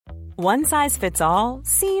One size fits all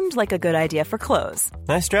seemed like a good idea for clothes.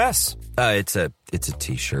 Nice dress. It's a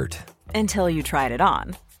t-shirt. Until you tried it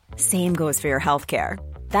on. Same goes for your healthcare.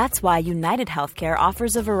 That's why United Healthcare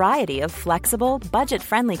offers a variety of flexible,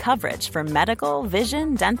 budget-friendly coverage for medical,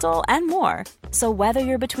 vision, dental, and more. So whether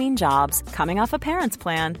you're between jobs, coming off a parent's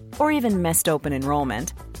plan, or even missed open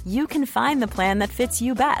enrollment, you can find the plan that fits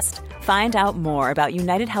you best. Find out more about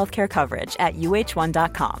United Healthcare coverage at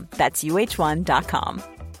uh1.com. That's uh1.com.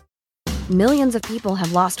 Millions of people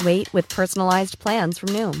have lost weight with personalized plans from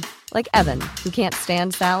Noom. Like Evan, who can't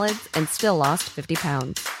stand salads and still lost 50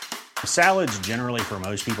 pounds. Salads generally for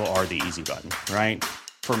most people are the easy button, right?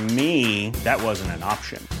 For me, that wasn't an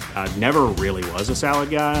option. I never really was a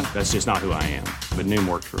salad guy. That's just not who I am. But Noom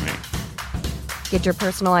worked for me. Get your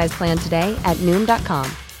personalized plan today at Noom.com.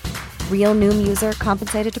 Real Noom user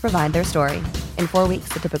compensated to provide their story. In 4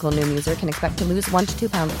 weeks, the typical Noom user can expect to lose 1 to 2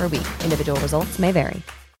 pounds per week. Individual results may vary.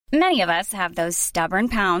 Many of us have those stubborn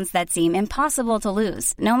pounds that seem impossible to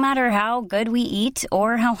lose, no matter how good we eat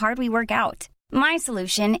or how hard we work out. My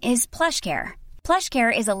solution is PlushCare.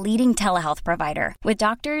 PlushCare is a leading telehealth provider with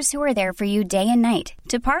doctors who are there for you day and night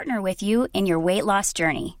to partner with you in your weight loss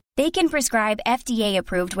journey. They can prescribe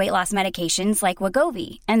FDA-approved weight loss medications like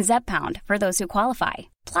Wegovy and Zepbound for those who qualify.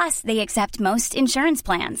 Plus, they accept most insurance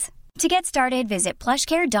plans. To get started, visit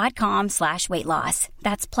plushcare.com/weightloss.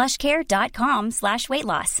 That's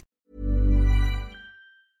plushcare.com/weightloss.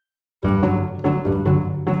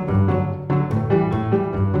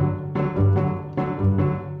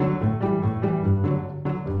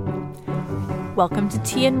 Welcome to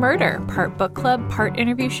Tea and Murder, part book club, part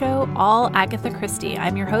interview show, all Agatha Christie.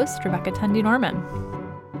 I'm your host, Rebecca Tunde Norman.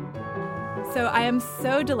 So I am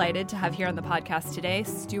so delighted to have here on the podcast today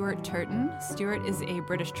Stuart Turton. Stuart is a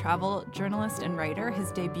British travel journalist and writer.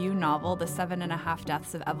 His debut novel, The 7.5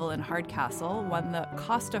 Deaths of Evelyn Hardcastle, won the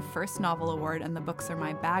Costa First Novel Award and the Books Are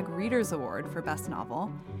My Bag Readers Award for Best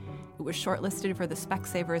Novel. It was shortlisted for the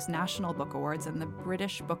Specsavers National Book Awards and the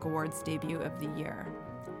British Book Awards Debut of the Year.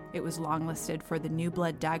 It was longlisted for the New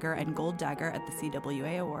Blood Dagger and Gold Dagger at the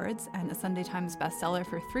CWA Awards, and a Sunday Times bestseller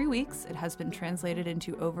for 3 weeks. It has been translated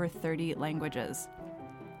into over 30 languages.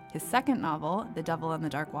 His second novel, The Devil in the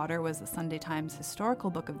Dark Water, was the Sunday Times Historical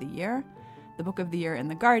Book of the Year, the Book of the Year in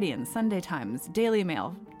The Guardian, Sunday Times, Daily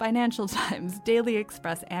Mail, Financial Times, Daily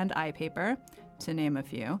Express, and iPaper, to name a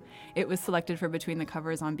few. It was selected for Between the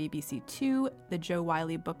Covers on BBC Two, the Joe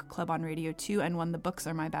Wiley Book Club on Radio 2, and won the Books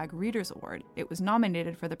Are My Bag Readers Award. It was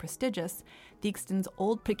nominated for the prestigious Theakston's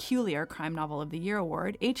Old Peculiar Crime Novel of the Year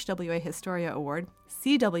Award, HWA Historia Award,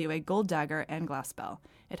 CWA Gold Dagger, and Glassbell.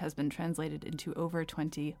 It has been translated into over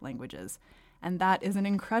 20 languages. And that is an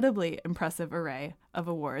incredibly impressive array of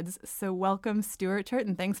awards. So welcome, Stuart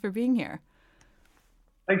Turton. Thanks for being here.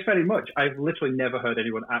 Thanks very much. I've literally never heard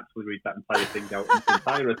anyone actually read that entire thing out in its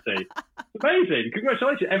entirety. Amazing.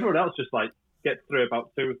 Congratulations. Everyone else just gets through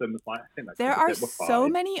about 2 of them. It's I think that's there are so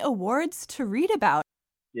many awards to read about.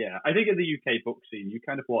 Yeah, I think in the UK book scene, you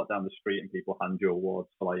kind of walk down the street and people hand you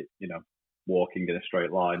awards for walking in a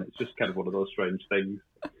straight line. It's just kind of one of those strange things.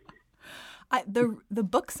 The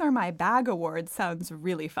Books Are My Bag Award sounds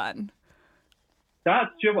really fun.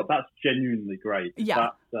 That's genuinely great.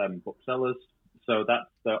 Yeah. That's booksellers. So that's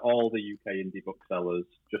all the UK indie booksellers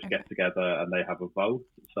just get together and they have a vote.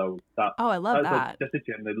 So that I love that.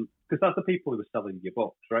 Because that's the people who are selling your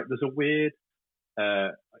books, right? There's a weird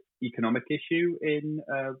economic issue in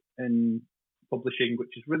publishing,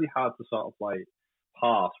 which is really hard to sort of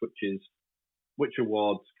pass, which is which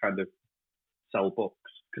awards kind of sell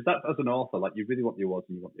books. Because that, as an author, you really want the awards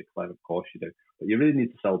and you want the acclaim, of course you do. But you really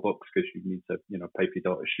need to sell books because you need to, pay for your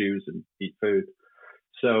daughter's shoes and eat food.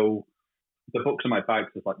 So the Books in my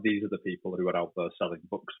bags is these are the people who are out there selling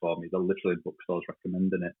books for me. They're literally in bookstores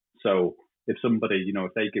recommending it. So if somebody,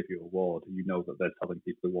 if they give you an award, that they're telling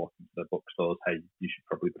people who walk into their bookstores, hey, you should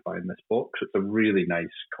probably be buying this book. So it's a really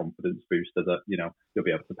nice confidence booster that, you'll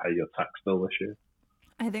be able to pay your tax bill this year.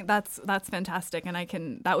 I think that's fantastic, and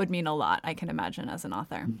that would mean a lot, I can imagine, as an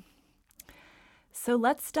author. So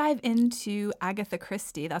let's dive into Agatha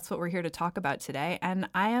Christie. That's what we're here to talk about today. And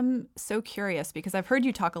I am so curious because I've heard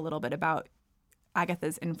you talk a little bit about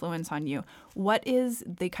Agatha's influence on you. What is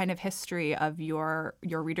the kind of history of your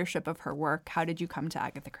readership of her work? How did you come to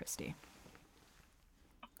Agatha Christie?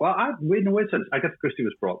 Well, in a weird sense, Agatha Christie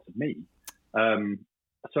was brought to me.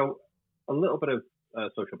 So a little bit of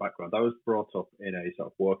social background. I was brought up in a sort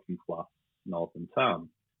of working class northern town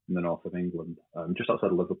in the north of England, just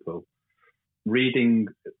outside of Liverpool. Reading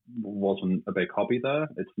wasn't a big hobby there.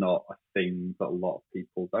 It's not a thing that a lot of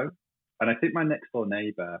people do. And I think my next door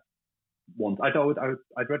neighbour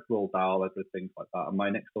I'd read Roald Dahl, I'd read things like that, and my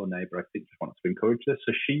next door neighbour, I think, just wanted to encourage this.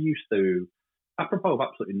 So she used to, apropos of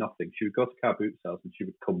absolutely nothing, she would go to car boot sales and she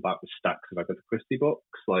would come back with stacks of Agatha Christie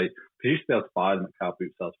books. Like, she used to be able to buy them at car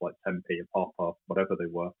boot sales for like 10p a pop or whatever they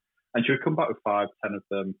were. And she would come back with 5, 10 of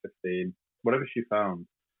them, 15, whatever she found.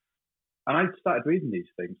 And I started reading these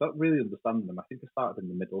things, not really understanding them. I think I started in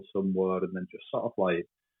the middle somewhere and then just sort of like,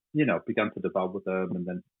 began to devour them and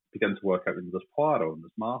then began to work out, there's Poirot and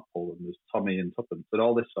there's Marple and there's Tommy and Tuppence and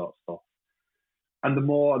all this sort of stuff. And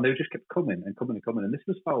they just kept coming and coming and coming. And this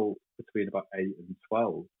was between about 8 and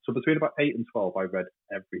 12. So between about 8 and 12, I read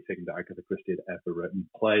everything that Agatha Christie had ever written.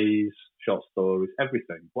 Plays, short stories,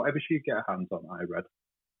 everything. Whatever she could get her hands on, I read.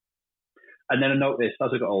 And then I noticed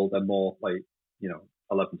as I got older, more like,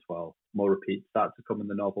 11, 12, more repeats started to come in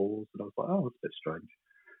the novels. And I was like, oh, that's a bit strange.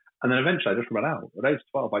 And then eventually I just ran out. At age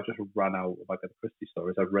 12, I just ran out of Agatha Christie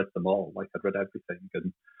stories. I read them all. Like, I'd read everything.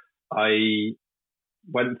 And I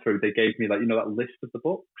went through, they gave me that list of the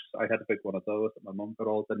books. I had a big one of those that my mum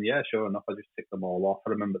got all. And yeah, sure enough, I just ticked them all off.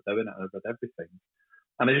 I remember doing it and I read everything.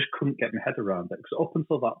 And I just couldn't get my head around it. Because up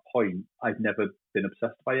until that point, I'd never been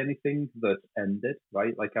obsessed by anything that ended,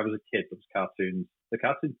 right? Like, I was a kid, there was cartoons. The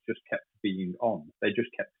cartoons just kept being on. They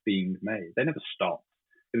just kept being made. They never stopped.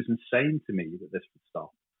 It was insane to me that this would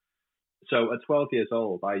stop. So at 12 years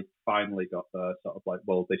old, I finally got the sort of like,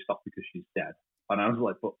 well, they stopped because she's dead. And I was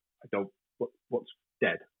like, but I don't, what's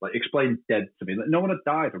dead? Like, explain dead to me. Like, no one had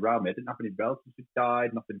died around me. I didn't have any relatives who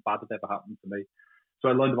died. Nothing bad had ever happened to me. So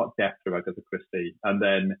I learned about death through Agatha Christie. And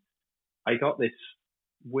then I got this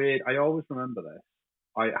weird, I always remember this.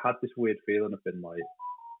 I had this weird feeling of being like,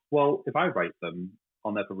 well, if I write them,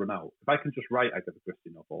 I'll never run out. If I can just write Agatha Christie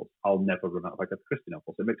novels, I'll never run out of Agatha Christie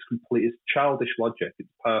novels. It makes it's childish logic. It's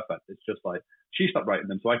perfect. It's just like, she stopped writing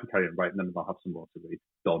them, so I can carry on writing them and I'll have some more to read.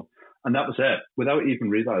 Done. And that was it. Without even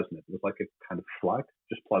realising it, it was like a kind of flag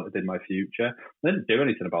just planted in my future. I didn't do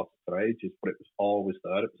anything about it for ages, but it was always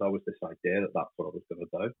there. It was always this idea that that's what I was going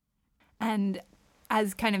to do. And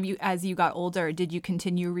as you got older, did you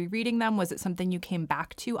continue rereading them? Was it something you came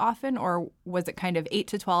back to often, or was it kind of 8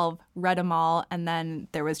 to 12, read them all, and then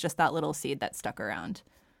there was just that little seed that stuck around?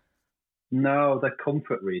 No, they're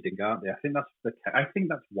comfort reading, aren't they? I think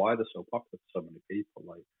that's why they're so popular for so many people.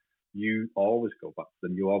 Like, you always go back to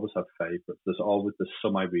them. You always have favourites. There's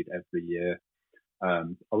some I read every year. I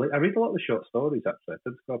read a lot of the short stories, actually. I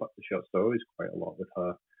tend to go back to short stories quite a lot with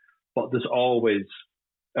her. But there's always,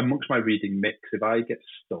 amongst my reading mix, if I get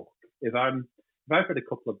stuck, if I've read a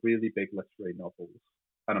couple of really big literary novels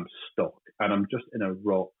and I'm stuck and I'm just in a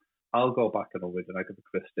rut, I'll go back and I'll read an Agatha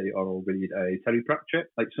Christie or I'll read a Terry Pratchett,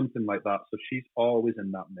 like something like that. So she's always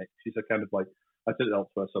in that mix. She's a kind of like, I said it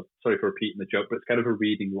elsewhere, so sorry for repeating the joke, but it's kind of a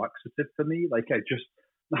reading laxative for me. Like,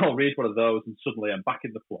 I'll read one of those and suddenly I'm back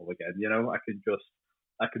in the flow again.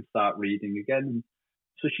 I can start reading again.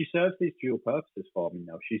 So she serves these dual purposes for me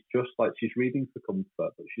now. She's reading for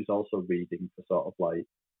comfort, but she's also reading for sort of like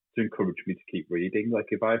to encourage me to keep reading. Like,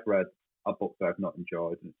 if I've read a book that I've not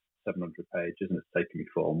enjoyed and it's 700 pages and it's taken me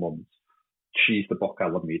 4 months, she's the book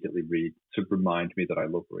I'll immediately read to remind me that I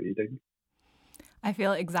love reading. I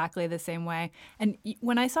feel exactly the same way. And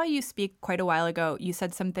when I saw you speak quite a while ago, you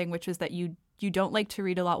said something which was that you don't like to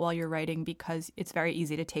read a lot while you're writing because it's very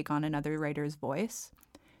easy to take on another writer's voice.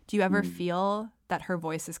 Do you ever feel that her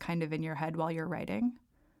voice is kind of in your head while you're writing?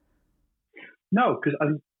 No, because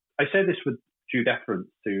I say this with due deference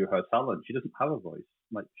to her talent. She doesn't have a voice.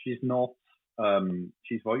 Like, she's not,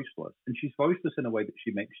 she's voiceless. And she's voiceless in a way that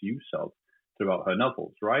she makes use of throughout her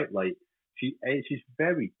novels, right? Like, she's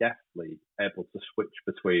very deftly able to switch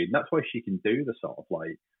between, that's why she can do the sort of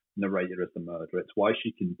like narrator as the murderer. It's why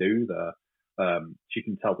she can do she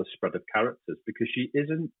can tell the spread of characters, because she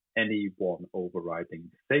isn't any one overriding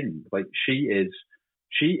thing. Like, she is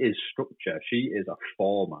structure. She is a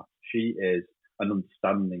format. She is an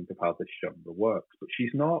understanding of how this genre works. But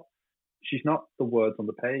she's not the words on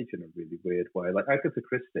the page in a really weird way. Like Agatha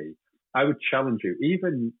Christie, I would challenge you,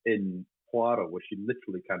 even in Poirot, where she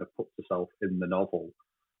literally kind of puts herself in the novel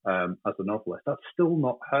as a novelist, that's still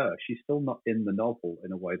not her. She's still not in the novel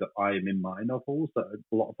in a way that I am in my novels, that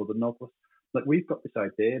a lot of other novelists. Like, we've got this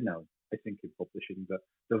idea now, I think, in publishing, that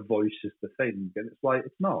the voice is the thing. And it's like,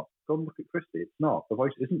 it's not. Go and look at Christie. It's not. The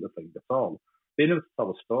voice isn't the thing at all. Being able to tell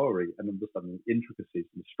a story and understanding the intricacies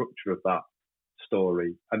and the structure of that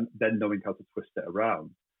story and then knowing how to twist it around,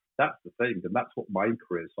 that's the thing. And that's what my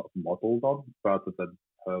career is sort of modelled on, rather than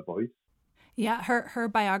her voice. Yeah, her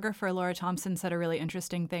biographer, Laura Thompson, said a really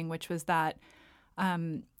interesting thing, which was that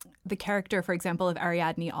the character, for example, of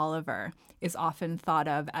Ariadne Oliver is often thought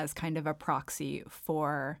of as kind of a proxy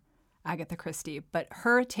for Agatha Christie. But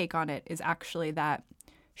her take on it is actually that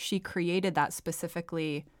she created that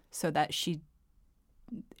specifically so that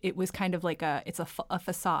it was kind of like a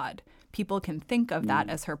facade. People can think of that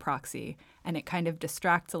as her proxy, and it kind of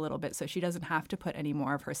distracts a little bit, so she doesn't have to put any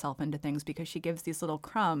more of herself into things, because she gives these little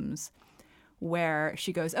crumbs where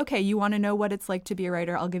she goes, okay, you want to know what it's like to be a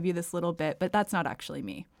writer? I'll give you this little bit, but that's not actually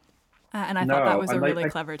me. And I thought that was a really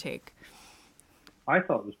clever take. I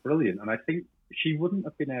thought it was brilliant, and I think she wouldn't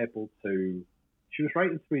have been able to. She was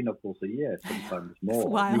writing 3 novels a year, sometimes more. It's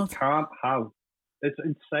wild. You can't have. It's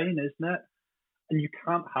insane, isn't it? And you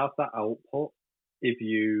can't have that output if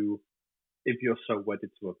you're so wedded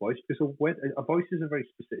to a voice, because a voice is a very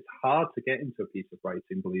specific. It's hard to get into a piece of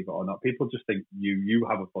writing, believe it or not. People just think you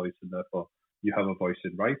have a voice and therefore you have a voice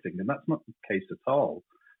in writing, and that's not the case at all.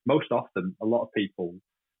 Most often, a lot of people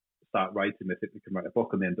start writing, they think they can write a book,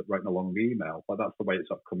 and they end up writing a long email. But that's the way it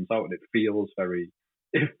sort of comes out, and it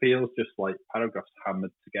feels just like paragraphs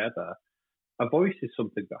hammered together. A voice is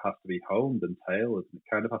something that has to be honed and tailored, and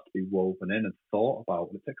it kind of has to be woven in and thought about,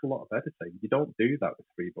 and it takes a lot of editing. You don't do that with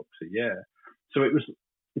 3 books a year. So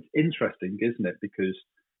it's interesting, isn't it? Because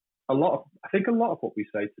I think a lot of what we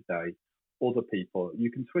say today, other people,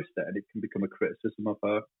 you can twist it and it can become a criticism of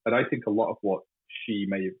her. And I think a lot of what she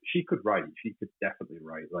could write, she could definitely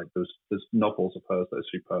write. Like there's novels of hers that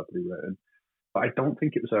are superbly written, but I don't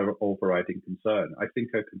think it was her overriding concern. I think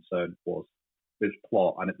her concern was this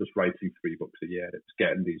plot, and it was writing 3 books a year. It was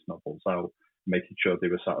getting these novels out, making sure they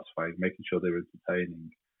were satisfying, making sure they were entertaining.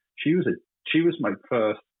 She was my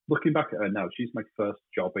first, looking back at her now, she's my first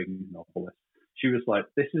jobbing novelist. She was like,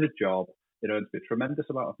 this is a job, it earns me a tremendous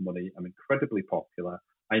amount of money, I'm incredibly popular,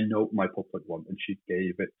 I know what my public want, and she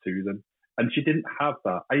gave it to them. And she didn't have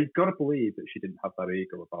that. I got to believe that she didn't have that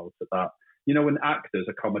ego about it. That, when actors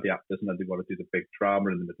are comedy actors and then they want to do the big drama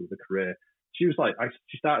in the middle of the career, she was like,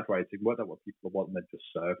 she started writing, worked out what people want, and then just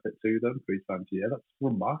served it to them 3 times a year. That's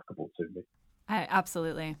remarkable to me.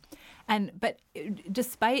 Absolutely. But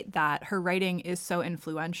despite that, her writing is so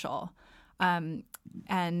influential. And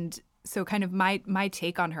so kind of my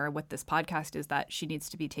take on her with this podcast is that she needs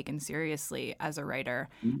to be taken seriously as a writer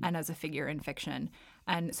and as a figure in fiction.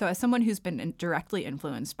 And so as someone who's been directly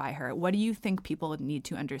influenced by her, what do you think people need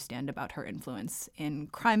to understand about her influence in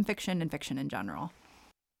crime fiction and fiction in general?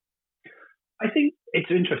 I think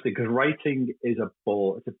it's interesting because writing is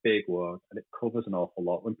it's a big word and it covers an awful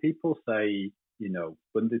lot. When people say,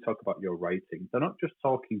 when they talk about your writing, they're not just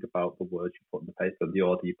talking about the words you put in the paper and the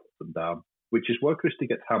order you put them down, which is where Christie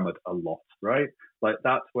gets hammered a lot, right? Like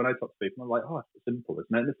that's when I talk to people, I'm like, oh, it's simple,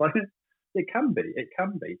 isn't it? And it's like, it can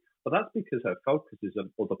be. But that's because her focus is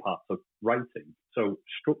on other parts of writing. So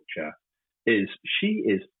she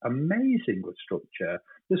is amazing with structure.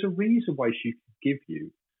 There's a reason why she could give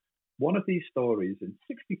you one of these stories in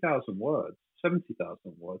 60,000 words, 70,000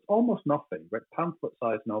 words, almost nothing, right?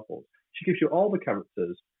 Pamphlet-sized novels. She gives you all the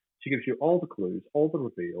characters. She gives you all the clues, all the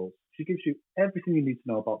reveals. She gives you everything you need to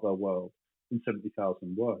know about their world in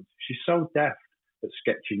 70,000 words. She's so deft at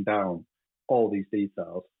sketching down all these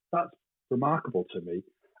details. That's remarkable to me.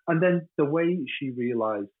 And then the way she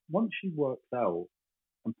realized, once she worked out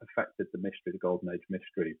and perfected the mystery, the Golden Age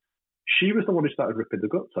mystery, she was the one who started ripping the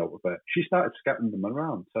guts out of it. She started scattering them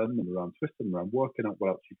around, turning them around, twisting them around, working out what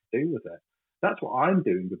else she could do with it. That's what I'm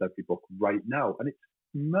doing with every book right now. And it's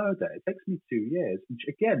murder. It takes me 2 years.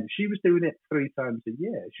 And she was doing it 3 times a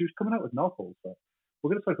year. She was coming out with novels. But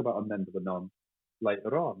we're going to talk about Amend the Nun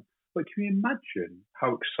later on. But can you imagine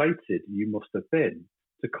how excited you must have been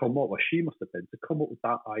to come up, or she must have been, to come up with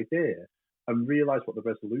that idea and realize what the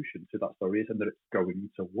resolution to that story is and that it's going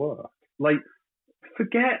to work? Like,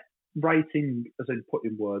 forget writing as in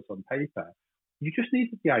putting words on paper. You just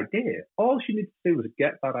needed the idea. All she needed to do was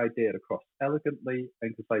get that idea across elegantly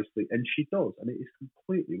and concisely, and she does, and it is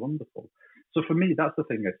completely wonderful. So for me, that's the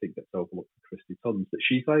thing I think that's overlooked with Christie tons, that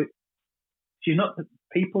she's not,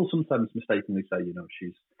 people sometimes mistakenly say,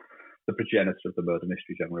 she's the progenitor of the murder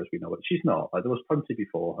mystery genre as we know it. She's not. Like, there was plenty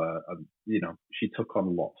before her, and, she took on a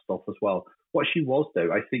lot of stuff as well. What she was,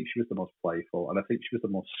 though, I think she was the most playful, and I think she was the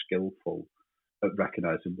most skillful at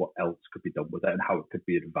recognizing what else could be done with it and how it could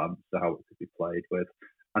be advanced and how it could be played with.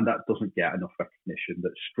 And that doesn't get enough recognition,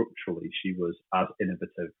 that structurally she was as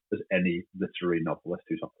innovative as any literary novelist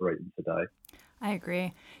who's operating today. I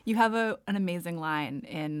agree. You have an amazing line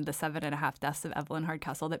in The 7.5 Deaths of Evelyn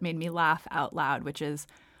Hardcastle that made me laugh out loud, which is,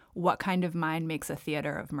 what kind of mind makes a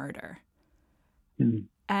theater of murder?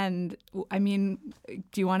 And I mean,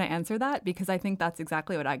 do you want to answer that? Because I think that's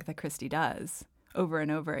exactly what Agatha Christie does over and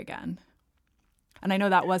over again. And I know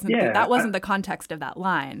that wasn't the context of that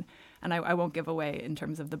line, and I won't give away in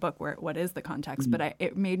terms of the book what is the context, but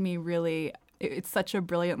it made me really, it's such a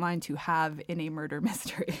brilliant line to have in a murder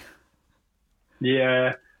mystery.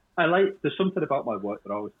 Yeah. There's something about my work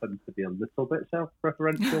that always tends to be a little bit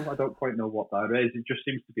self-referential. I don't quite know what that is. It just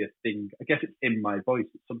seems to be a thing. I guess it's in my voice.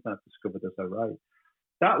 It's something I've discovered as I write.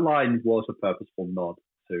 That line was a purposeful nod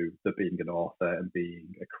to the being an author and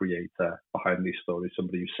being a creator behind these stories,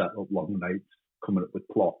 somebody who sat up long nights coming up with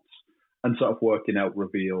plots and sort of working out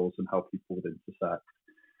reveals and how people would intersect.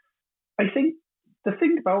 I think the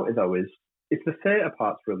thing about it, though, is it's the theatre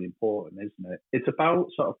part's really important, isn't it? It's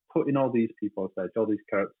about sort of putting all these people on stage, all these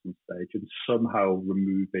characters on stage, and somehow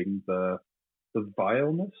removing the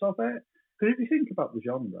vileness of it. Because if you think about the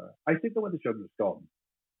genre, I think the way the genre's gone,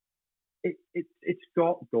 it's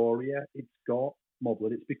got gorier, it's got more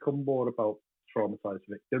blood, it's become more about traumatized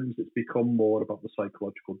victims, it's become more about the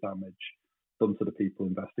psychological damage done to the people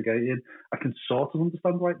investigating. I can sort of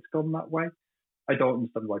understand why it's gone that way. I don't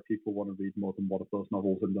understand why people want to read more than one of those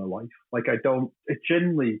novels in their life. It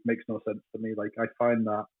generally makes no sense to me. I find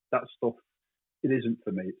that stuff, it isn't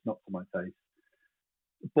for me. It's not to my taste.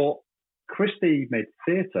 But Christie made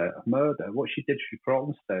theatre a murder. What she did, she put it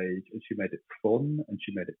on stage and she made it fun and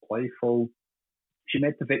she made it playful. She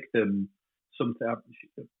made the victim something,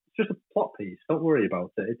 it's just a plot piece. Don't worry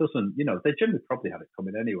about it. It doesn't, they generally probably had it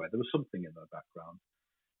coming anyway. There was something in their background.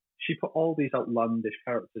 She put all these outlandish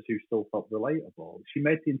characters who still felt relatable. She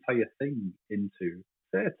made the entire thing into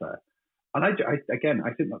theatre. And I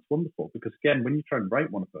think that's wonderful because, again, when you try and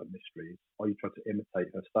write one of her mysteries or you try to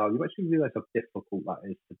imitate her style, you actually realise how difficult that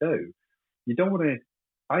is to do. You don't want to...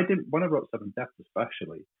 When I wrote Seven Deaths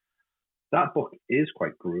especially, that book is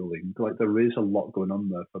quite grueling. There is a lot going on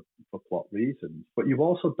there for plot reasons. But you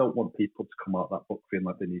also don't want people to come out of that book feeling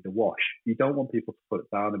like they need a wash. You don't want people to put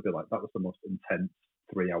it down and be like, that was the most intense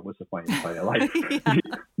 3 hours of my entire life. Yeah.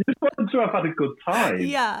 You just want them to have had a good time.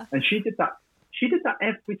 Yeah. And she did that. She did that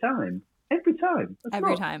every time. Every time.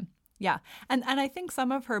 Every time. Yeah. And I think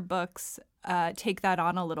some of her books take that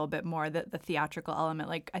on a little bit more, the theatrical element.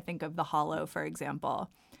 Like I think of The Hollow, for example.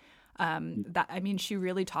 She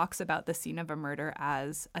really talks about the scene of a murder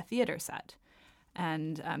as a theater set.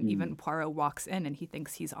 And even Poirot walks in and he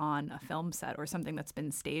thinks he's on a film set or something that's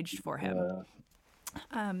been staged for him.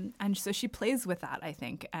 And so she plays with that, I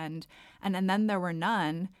think. And Then There Were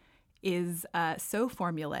None is so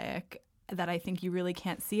formulaic that I think you really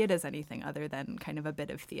can't see it as anything other than kind of a bit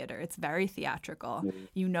of theater. It's very theatrical. Mm-hmm.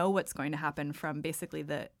 You know what's going to happen from basically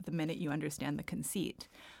the minute you understand the conceit.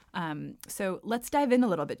 So let's dive in a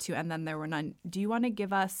little bit to And Then There Were None. Do you want to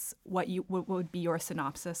give us what would be your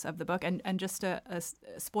synopsis of the book? And just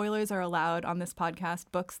spoilers are allowed on this podcast.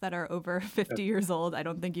 Books that are over 50 years old, I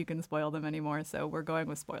don't think you can spoil them anymore. So we're going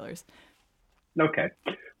with spoilers. Okay.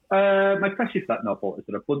 My question for that novel is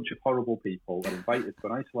that a bunch of horrible people are invited to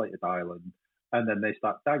an isolated island and then they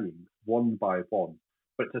start dying one by one.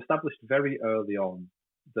 But it's established very early on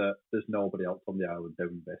that there's nobody else on the island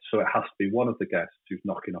doing this. So it has to be one of the guests who's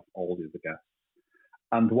knocking off all the other guests.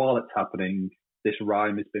 And while it's happening, this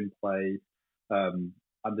rhyme has been played. And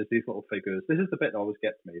there's these little figures. This is the bit that always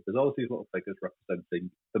gets me. There's always these little figures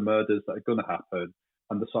representing the murders that are going to happen.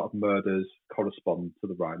 And the sort of murders correspond to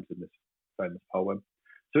the rhymes in this famous poem.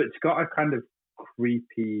 So it's got a kind of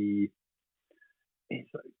creepy...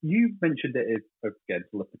 You mentioned it, again,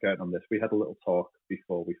 to lift the curtain on this. We had a little talk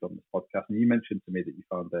before we filmed this podcast, and you mentioned to me that you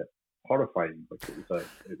found it horrifying, like it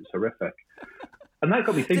was horrific. And that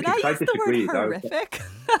got me thinking, Did I use disagreed. The word horrific?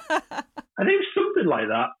 I think it was something like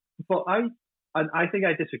that. But I think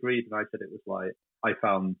I disagreed, and I said it was like, I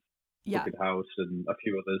found Wicked House and a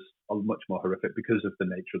few others are much more horrific because of the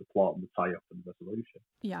nature of the plot and the tie-up and the resolution.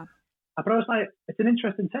 Yeah. But I was like, it's an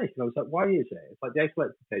interesting take. And I was like, why is it? It's like the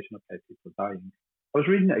isolated occasion, okay, people are dying. I was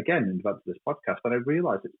reading it again in advance of this podcast, and I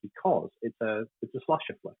realised it's because it's a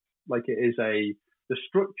slasher flick. Like the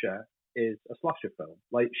structure is a slasher film.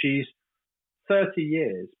 Like she's 30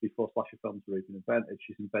 years before slasher films were even invented.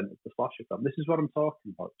 She's invented the slasher film. This is what I'm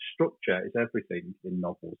talking about. Structure is everything in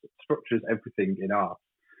novels. Structure is everything in art.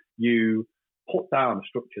 You put down a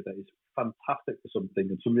structure that is fantastic for something,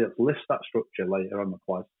 and somebody else lifts that structure later on and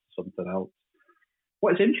applies it to something else.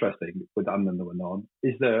 What is interesting with And Then There Were None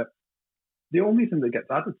is that the only thing that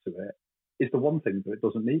gets added to it is the one thing that it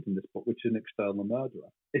doesn't need in this book, which is an external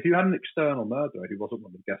murderer. If you had an external murderer who wasn't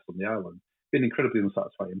one of the guests on the island, it'd be an incredibly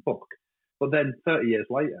unsatisfying book. But then 30 years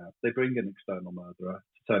later, they bring an external murderer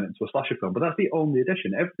to turn it into a slasher film. But that's the only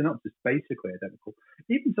addition. Everything else is basically identical,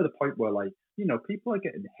 even to the point where, people are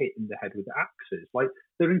getting hit in the head with axes.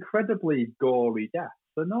 They're incredibly gory deaths.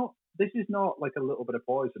 They're not this is not like a little bit of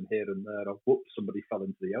poison here and there, or whoops, somebody fell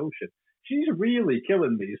into the ocean. She's really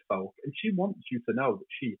killing these folk, and she wants you to know that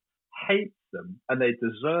she hates them and they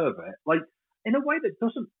deserve it. Like, in a way that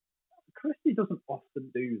Christie doesn't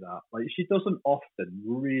often do that. Like, she doesn't often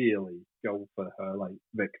really go for her, like,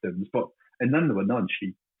 victims, but in Then There Were None,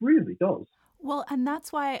 she really does. Well, and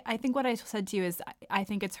that's why I think what I said to you is I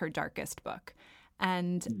think it's her darkest book.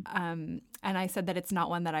 And I said that it's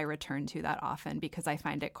not one that I return to that often because I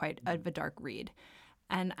find it quite of a dark read.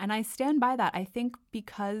 And I stand by that. I think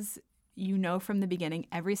because you know from the beginning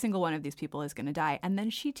every single one of these people is going to die. And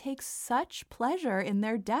then she takes such pleasure in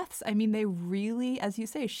their deaths. I mean, they really, as you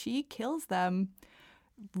say, she kills them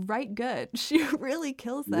right good. She really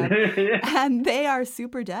kills them. And they are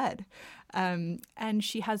super dead. And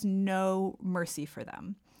she has no mercy for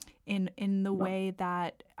them in the way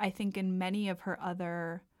that I think in many of her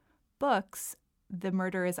other books, the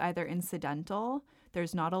murder is either incidental,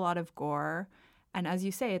 there's not a lot of gore, and as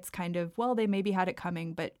you say, it's kind of, well, they maybe had it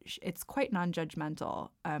coming, but it's quite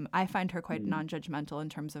non-judgmental. I find her quite non-judgmental in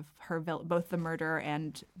terms of her both the murderer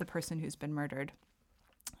and the person who's been murdered.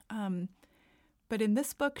 But in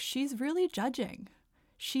this book, she's really judging.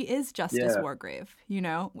 She is Justice Wargrave, you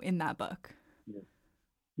know, in that book.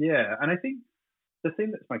 Yeah, and I think the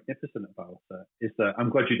thing that's magnificent about it is that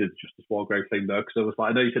I'm glad you did the Justice Wargrave thing, though, because I was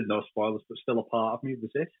like, I know you said no spoilers, but still a part of me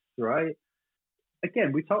resists, right?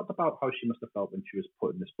 Again, we talked about how she must have felt when she was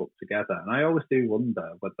putting this book together, and I always do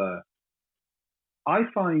wonder whether I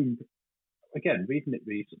find, again, reading it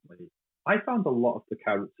recently, I found a lot of the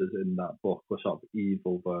characters in that book were sort of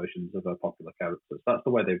evil versions of her popular characters. That's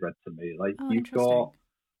the way they read to me. Like, you've got,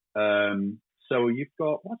 so you've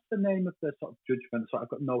got, what's the name of the sort of judgment? So I've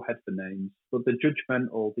got no head for names, but the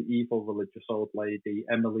judgmental, the evil religious old lady,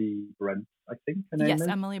 Emily Brent, I think her name is. Yes,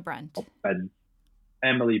 Emily Brent.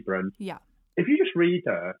 Emily Brent. Yeah. If you just read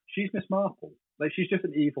her, she's Miss Marple. Like, she's just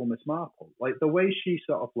an evil Miss Marple. Like, the way she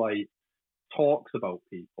sort of, like, talks about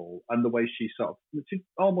people and the way she sort of, she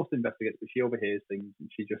almost investigates, but she overhears things, and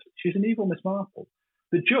she's an evil Miss Marple.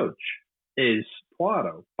 The judge is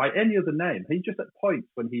Poirot by any other name. He just at points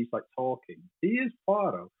when he's like talking, he is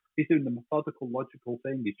Poirot. He's doing the methodical, logical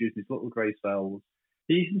thing. He's using his little grey cells.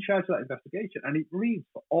 He's in charge of that investigation, and he reads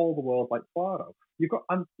for all the world like Poirot. You've got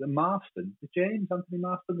Anthony Marston, the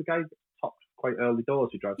guy that topped quite early doors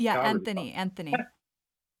who drives the car. Anthony Marston.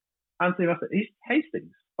 He's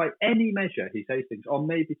Hastings. By any measure, he's Hastings, or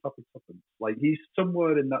maybe Toppy Tuppence. Like, he's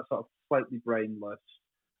somewhere in that sort of slightly brainless,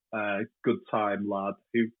 good time lad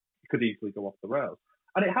who could easily go off the rails.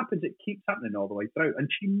 And it keeps happening all the way through. And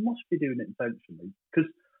she must be doing it intentionally, because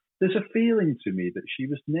there's a feeling to me that she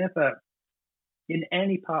was never, in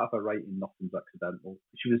any part of her writing, nothing's accidental.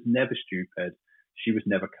 She was never stupid. She was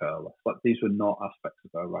never careless. Like, these were not aspects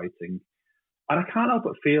of her writing. And I can't help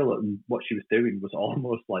but feel that what she was doing was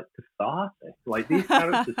almost like cathartic. Like, these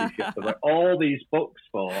characters who she has to write all these books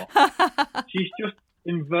for, she's just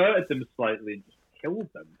inverted them slightly and just killed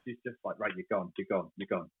them. She's just like, right, you're gone.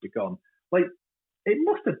 Like, it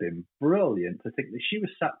must have been brilliant to think that she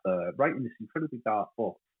was sat there writing this incredibly dark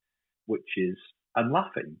book, and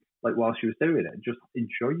laughing, like, while she was doing it, and just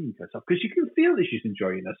enjoying herself. Because you can feel that she's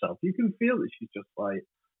enjoying herself. You can feel that she's just like,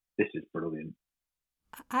 this is brilliant.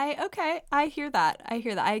 I hear that.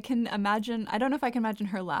 I can imagine. I don't know if I can imagine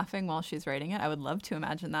her laughing while she's writing it. I would love to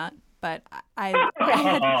imagine that, but I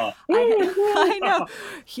know.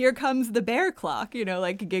 Here comes the bear clock, you know,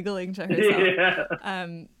 like giggling to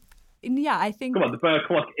herself. Yeah, I think. Come on, the bear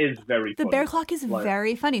clock is very funny. The bear clock is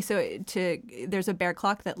very funny. So there's a bear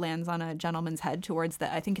clock that lands on a gentleman's head towards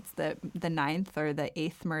I think it's the ninth or the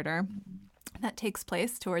eighth murder that takes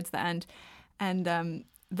place towards the end, and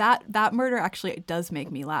that murder actually does make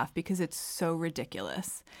me laugh because it's so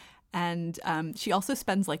ridiculous. And she also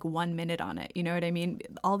spends like 1 minute on it. You know what I mean?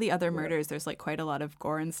 All the other murders, there's like quite a lot of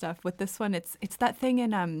gore and stuff. With this one, it's that thing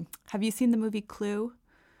in have you seen the movie Clue?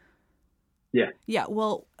 Yeah. Yeah.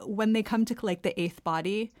 Well, when they come to like the eighth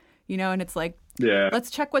body, you know, and it's like,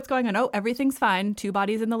 let's check what's going on. Oh, everything's fine. 2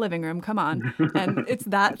 bodies in the living room. Come on. And it's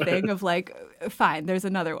that thing of like, fine, there's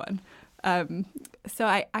another one. So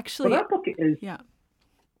I actually. Well, that book is. Yeah.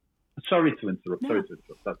 Sorry to interrupt.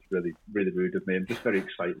 That's really, really rude of me. I'm just very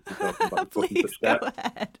excited to talk about the book in such depth. Go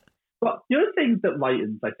ahead. But the other thing that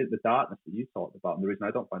lightens, I think, the darkness that you talked about, and the reason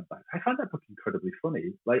I don't find that, I find that book incredibly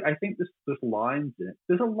funny. Like, I think there's lines in it.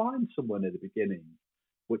 There's a line somewhere near the beginning,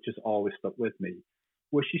 which has always stuck with me,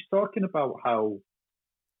 where she's talking about how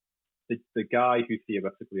the guy who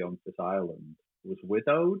theoretically owns this island was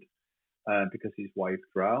widowed because his wife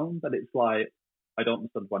drowned. And it's like, I don't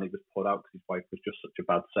understand when he was put out because his wife was just such a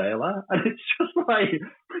bad sailor. And it's just like,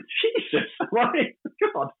 Jesus, like,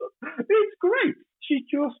 God, it's great. She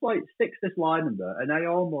just like sticks this line in there, and I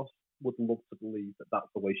almost would love to believe that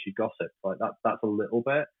that's the way she gossips. Like that's a little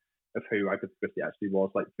bit of who Agatha Christie actually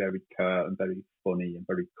was, like very curt and very funny and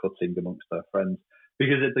very cutting amongst her friends.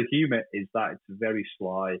 Because the humour is that it's very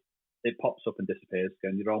sly. It pops up and disappears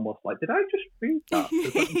again. You're almost like, did I just read that?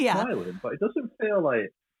 Yeah. Smiling, but it doesn't feel like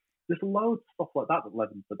there's loads of stuff like that led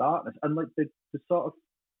into the darkness. And like the sort of,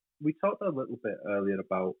 we talked a little bit earlier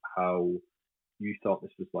about how you thought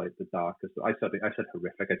this was like the darkest. I said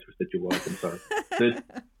horrific. I twisted your words. I'm sorry.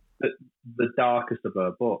 The darkest of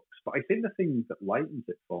her books. But I think the thing that lightens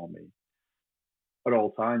it for me at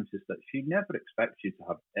all times is that she never expects you to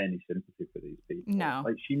have any sympathy for these people. No.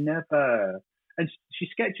 Like she never, and she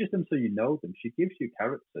sketches them so you know them. She gives you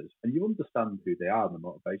characters and you understand who they are and the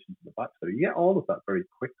motivations and the backstory. You get all of that very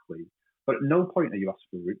quickly. But at no point are you asked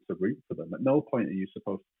to root for them. At no point are you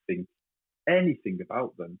supposed to think anything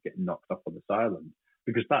about them getting knocked off on this island,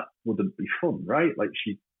 because that wouldn't be fun, right? Like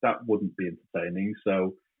that wouldn't be entertaining.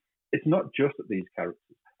 So it's not just that these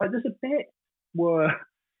characters. Like there's a bit where,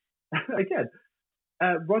 again,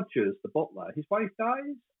 Rogers, the butler, his wife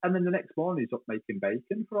dies, and then the next morning he's up making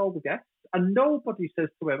bacon for all the guests, and nobody says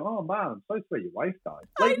to him, "Oh man, I'm sorry to hear your wife died."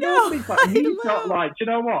 Like nobody's like, he's not like, "Do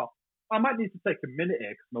you know what? I might need to take a minute here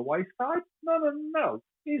because my wife died." No.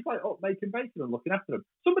 He's like up making bacon and looking after them.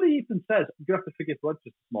 Somebody even says, "You have to forgive Rogers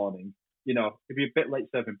this morning. You know, if you're a bit late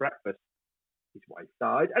serving breakfast, his wife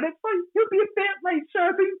died," and it's like, he'll be a bit late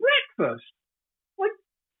serving breakfast. Like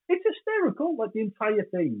it's hysterical. Like the entire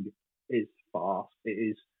thing is farce. It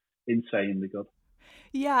is insanely good.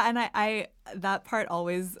 Yeah, and I that part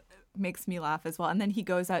always makes me laugh as well. And then he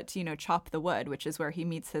goes out to, chop the wood, which is where he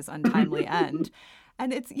meets his untimely end.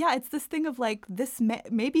 And it's this thing of like this.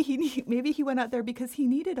 Maybe he went out there because he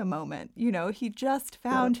needed a moment. He just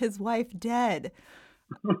found his wife dead.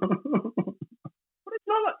 But it's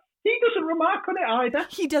not like, he doesn't remark on it either.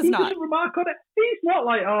 He doesn't remark on it. He's not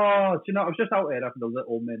like, "Oh, do you know, I was just out here having a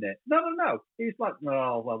little minute." No. He's like,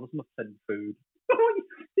 "Oh, well, there's nothing food."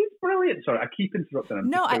 It's brilliant. Sorry, I keep interrupting.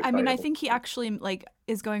 No, I mean, I think he actually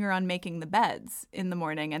is going around making the beds in the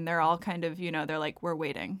morning, and they're all kind of, they're like, "We're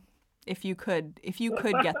waiting. If you could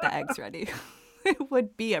get the eggs ready, it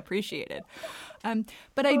would be appreciated."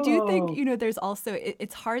 But I do think, there's also,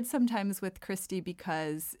 it's hard sometimes with Christie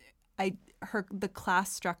because the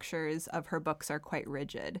class structures of her books are quite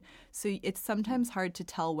rigid. So it's sometimes hard to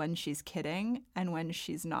tell when she's kidding and when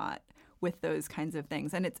she's not with those kinds of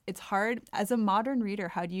things. And it's hard as a modern reader.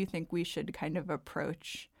 How do you think we should kind of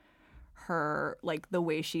approach her, like the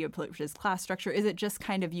way she approaches class structure? Is it just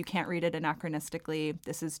kind of, you can't read it anachronistically,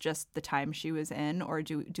 this is just the time she was in, or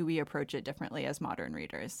do we approach it differently as modern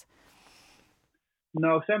readers?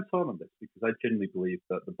 No, I'm torn on this because I genuinely believe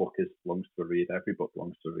that the book belongs to a reader. Every book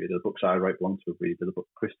belongs to a reader. The books I write belong to a reader. The book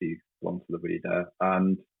Christie belongs to the reader.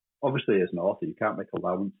 And obviously, as an author, you can't make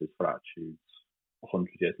allowances for attitudes 100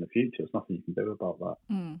 years in the future. There's nothing you can do about that.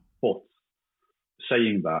 But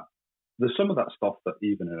saying that, there's some of that stuff that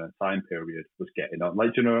even in a time period was getting on.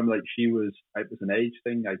 Like, it was an age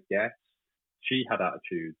thing, I guess. She had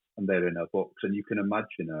attitudes, and they're in her books. And you can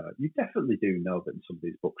imagine her. You definitely do know that in some of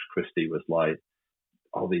these books, Christie was like,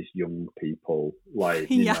 all these young people, like,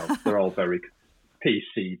 they're all very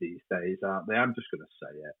PC these days, aren't they? I'm just going to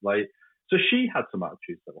say it. Like, so she had some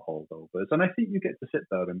attitudes that were holdovers, and I think you get to sit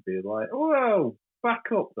there and be like, "Oh,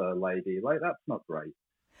 back up there, lady. Like, that's not great."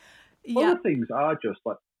 Yeah. Other things are just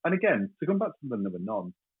like, and again, to come back to the number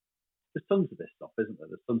none, there's tons of this stuff, isn't there?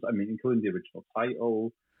 There's tons, including the original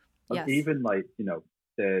title, yes. Even like,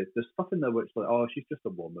 there's stuff in there which like, "Oh, she's just a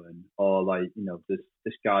woman," or like,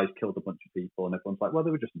 this guy's killed a bunch of people, and everyone's like, "Well,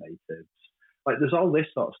 they were just natives." Like, there's all this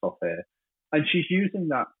sort of stuff here, and she's using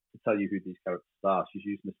that to tell you who these characters are. She's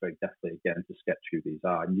using this very deftly again to sketch who these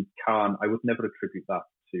are, and I would never attribute that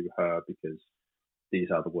to her because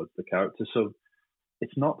these are the words of the characters. So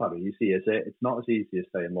it's not that easy, is it? It's not as easy as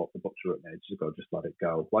saying, "Look, the book's written ages ago, just let it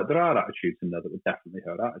go." Like, there are attitudes in there that were definitely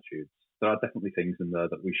her attitudes. There are definitely things in there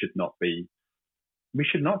that we should not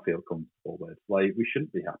feel comfortable with, like we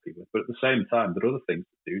shouldn't be happy with. But at the same time, there are other things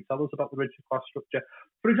that do tell us about the rigid class structure.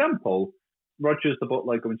 For example, Rogers the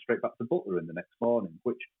butler going straight back to Butler in the next morning,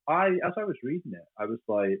 which as I was reading it, I was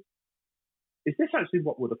like, is this actually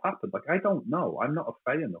what would have happened? Like, I don't know. I'm not a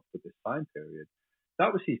fay enough for this time period.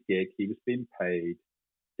 That was his gig. He was being paid.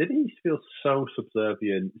 Did he feel so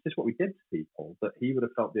subservient? Is this what we did to people, that he would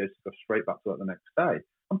have felt the urge to go straight back to work the next day?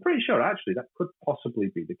 I'm pretty sure actually that could possibly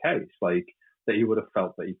be the case. Like, that he would have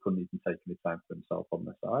felt that he couldn't even take any time for himself on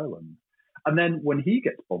this island. And then when he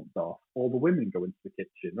gets bumped off, all the women go into the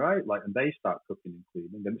kitchen, right? Like, and they start cooking and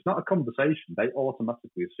cleaning. And it's not a conversation. They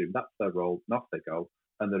automatically assume that's their role, and off they go,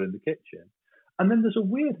 and they're in the kitchen. And then there's a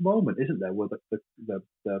weird moment, isn't there, where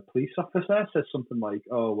the police officer says something like,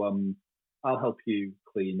 "Oh, I'll help you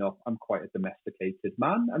clean up. I'm quite a domesticated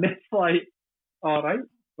man." And it's like, all right,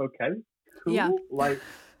 okay, cool. Yeah. Like,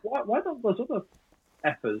 why don't those other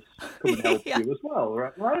effers come and help you as well,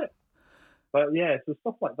 right? But yeah, so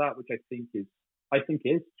stuff like that, which I think is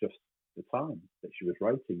just the time that she was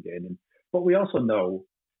writing in. But we also know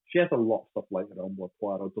she has a lot of stuff later on where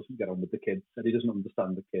Poirot doesn't get on with the kids, and he doesn't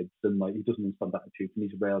understand the kids, and like he doesn't understand attitudes, and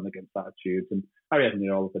he's railing against attitudes, and Ariadne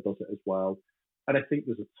Oliver does it as well. And I think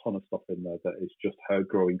there's a ton of stuff in there that is just her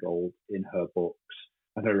growing old in her books,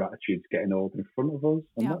 and her attitudes getting old in front of us,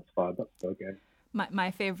 and that's fine. That's okay.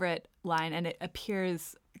 My favorite line, and it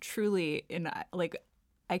appears truly in like,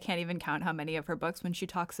 I can't even count how many of her books, when she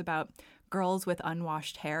talks about girls with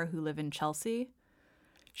unwashed hair who live in Chelsea.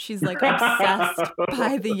 She's like obsessed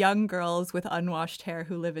by the young girls with unwashed hair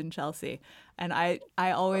who live in Chelsea. And I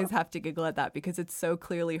always have to giggle at that because it's so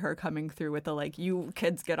clearly her coming through with the like, you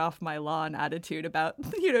kids get off my lawn attitude about,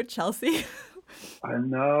 Chelsea. I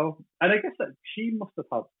know. And I guess that she must have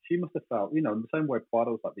felt, in the same way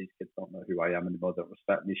Poirot was like, these kids don't know who I am anymore, don't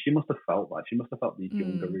respect me. She must have felt that. She must have felt these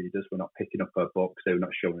younger readers were not picking up her books, they were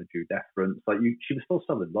not showing her due deference. Like, she was still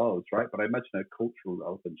selling loads, right? But I imagine her cultural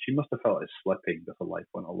relevance, she must have felt it slipping as her life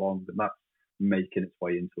went along, and that's making its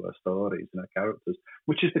way into her stories and her characters,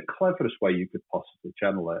 which is the cleverest way you could possibly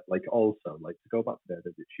channel it. Like, also, like, to go back to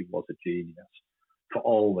that she was a genius for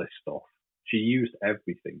all this stuff. She used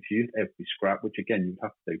everything. She used every scrap, which again, you'd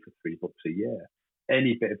have to do for 3 books a year.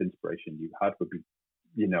 Any bit of inspiration you had would be,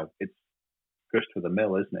 it's grist for the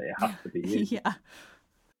mill, isn't it? It has to be used. Yeah.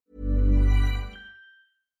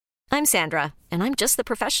 I'm Sandra, and I'm just the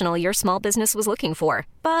professional your small business was looking for.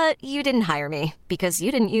 But you didn't hire me because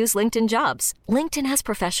you didn't use LinkedIn Jobs. LinkedIn has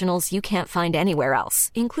professionals you can't find anywhere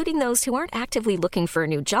else, including those who aren't actively looking for a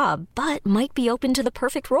new job, but might be open to the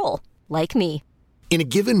perfect role, like me. In a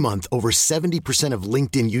given month, over 70% of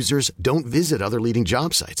LinkedIn users don't visit other leading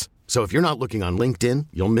job sites. So if you're not looking on LinkedIn,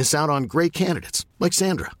 you'll miss out on great candidates like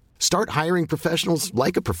Sandra. Start hiring professionals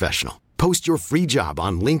like a professional. Post your free job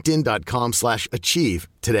on linkedin.com/achieve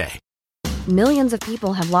today. Millions of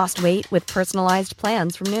people have lost weight with personalized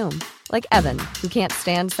plans from Noom. Like Evan, who can't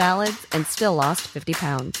stand salads and still lost 50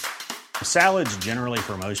 pounds. Salads generally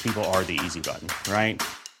for most people are the easy button, right?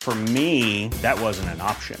 For me, that wasn't an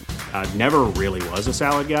option. I never really was a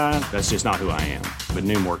salad guy. That's just not who I am. But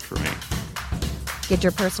Noom worked for me. Get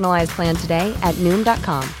your personalized plan today at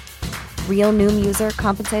Noom.com. Real Noom user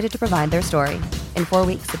compensated to provide their story. In 4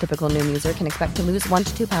 weeks, the typical Noom user can expect to lose 1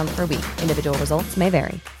 to 2 pounds per week. Individual results may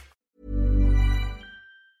vary.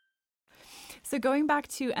 So going back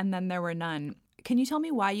to And Then There Were None, can you tell me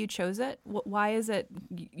why you chose it? Why is it,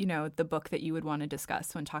 the book that you would want to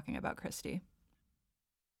discuss when talking about Christie?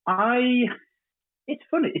 It's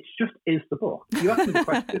funny. It's just is the book. You asked me the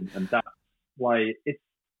question, and that's why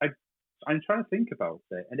I'm trying to think about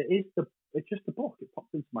it, and it's just the book. It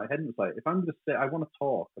popped into my head, and it's like, if I'm going to say I want to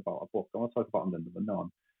talk about a book, I want to talk about And Then There Were None.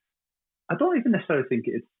 I don't even necessarily think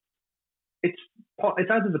it's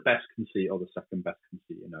either the best conceit or the second best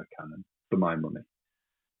conceit in her canon for my money.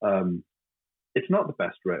 It's not the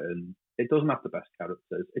best written. It doesn't have the best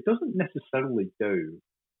characters. It doesn't necessarily do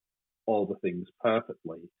all the things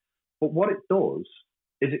perfectly, but what it does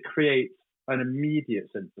is it creates an immediate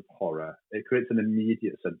sense of horror. It creates an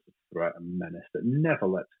immediate sense of threat and menace that never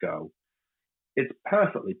lets go. It's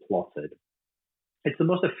perfectly plotted. It's the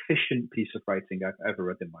most efficient piece of writing I've ever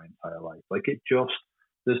read in my entire life. Like,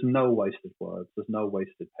 there's no wasted words, there's no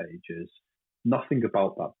wasted pages. Nothing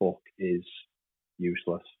about that book is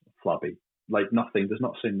useless, flabby. Like, nothing. There's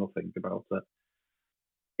not a single thing about it.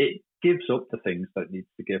 It gives up the things that it needs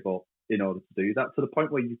to give up in order to do that, to the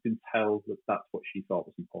point where you can tell that that's what she thought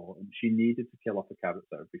was important. She needed to kill off a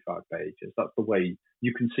character every 5 pages. That's the way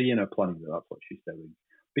you can see in her planning that that's what she's doing.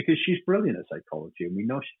 Because she's brilliant at psychology, and we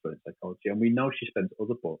know she's brilliant at psychology, and we know she spends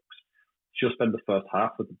other books. She'll spend the first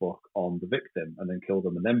half of the book on the victim and then kill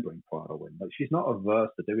them and then bring Poirot in. Like, she's not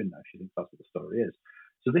averse to doing that. She thinks that's what the story is.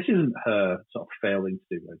 So this isn't her sort of failing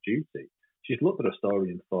to do her duty. She's looked at her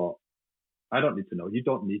story and thought, I don't need to know. You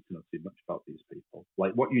don't need to know too much about these people.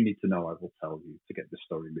 Like, what you need to know, I will tell you to get the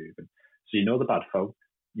story moving. So you know the bad folk,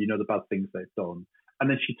 you know the bad things they've done, and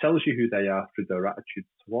then she tells you who they are through their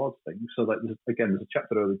attitudes towards things. So, like, there's a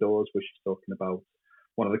chapter early doors where she's talking about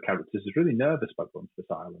one of the characters is really nervous about going to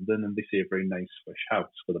this island, and then they see a very nice swish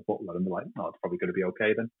house with a butler, and they're like, "Oh, it's probably going to be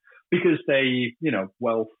okay then," because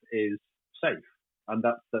wealth is safe. and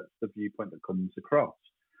that's the viewpoint that comes across.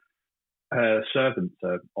 Servants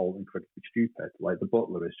are all incredibly stupid. Like the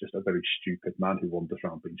butler is just a very stupid man who wanders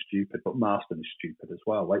around being stupid, but Marston is stupid as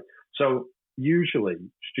well. Like so, usually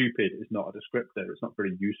stupid is not a descriptor. It's not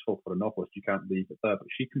very useful for a novelist. You can't leave it there, but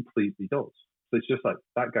she completely does. So it's just like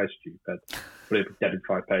that guy's stupid, but it'll be dead in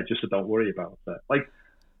 5 pages, so don't worry about it. Like,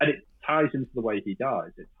 and it ties into the way he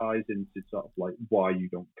dies. It ties into sort of like why you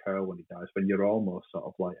don't care when he dies, when you're almost sort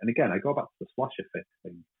of like. And again, I go back to the slasher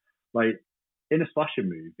thing. Like in a slasher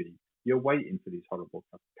movie, you're waiting for these horrible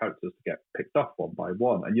characters to get picked off one by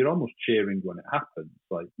one, and you're almost cheering when it happens.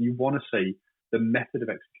 Like you want to see the method of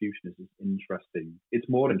execution is interesting. It's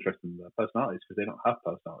more interesting than their personalities because they don't have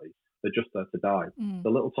personalities. They're just there to die. The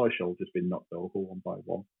little toy soldier's been knocked over one by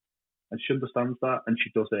one, and she understands that, and she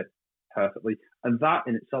does it perfectly. And that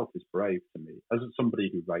in itself is brave to me, as somebody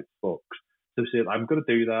who writes books, to say I'm going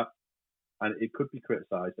to do that. And it could be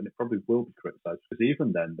criticised, and it probably will be criticised, because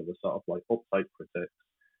even then there were sort of like uptight critics.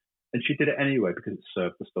 And she did it anyway because it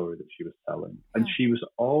served the story that she was telling. And she was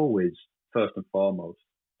always first and foremost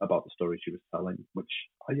about the story she was telling, which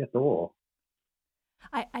I adore.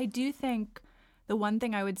 I do think the one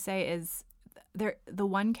thing I would say is the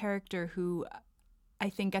one character who I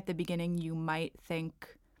think at the beginning you might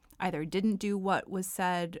think either didn't do what was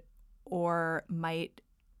said or might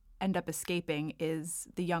end up escaping is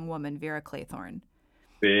the young woman, Vera Claythorne.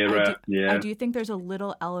 I do think there's a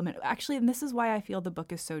little element, actually, and this is why I feel the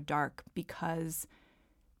book is so dark, because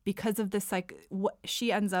of this, like,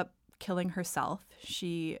 she ends up killing herself.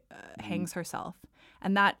 She hangs herself,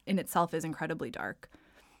 and that in itself is incredibly dark.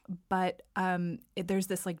 But there's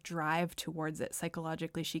this like drive towards it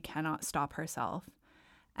psychologically. She cannot stop herself.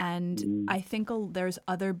 And I think there's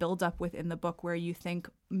other buildup within the book where you think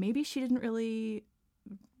maybe she didn't really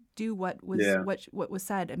do what was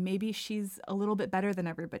said, and maybe she's a little bit better than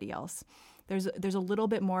everybody else. There's a little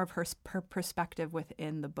bit more of her perspective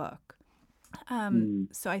within the book.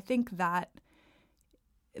 So I think that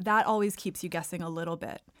always keeps you guessing a little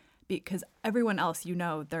bit, because everyone else,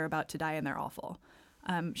 they're about to die and they're awful.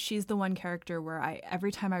 She's the one character where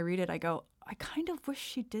every time I read it, I go, I kind of wish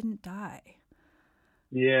she didn't die.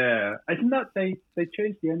 Yeah, I think that they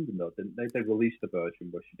changed the ending though, didn't they? They released a version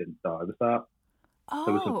where she didn't die. Was that? Oh.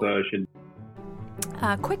 There was a version.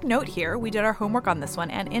 Quick note here, we did our homework on this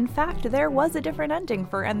one, and in fact, there was a different ending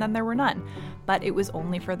for And Then There Were None, but it was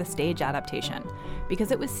only for the stage adaptation.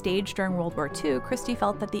 Because it was staged during World War II, Christie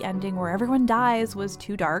felt that the ending where everyone dies was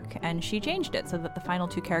too dark, and she changed it so that the final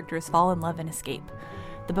 2 characters fall in love and escape.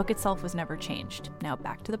 The book itself was never changed. Now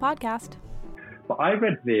back to the podcast. But I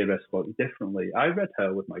read Vera slightly differently. I read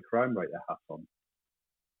her with my crime writer hat on.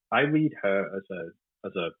 I read her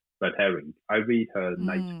as a red herring. I read her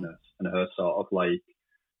niceness and her sort of like,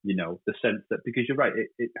 the sense that, because you're right,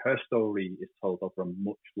 her story is told over a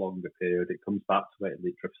much longer period. It comes back to it,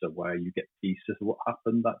 it drifts away. You get pieces of what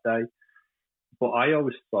happened that day. But I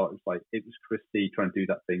always thought it was Christie trying to do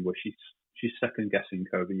that thing where she's second guessing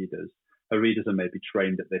her readers. Her readers are maybe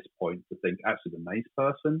trained at this point to think actually the nice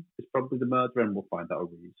person is probably the murderer, and we'll find out a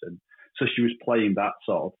reason. So she was playing that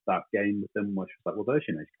game with them, where she was like, well, there's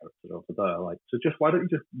your nice character over there. Like, so why don't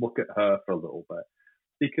you just look at her for a little bit?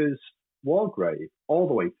 Because Wargrave, all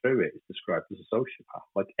the way through it, is described as a sociopath.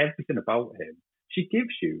 Like, everything about him, she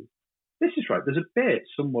gives you. This is right. There's a bit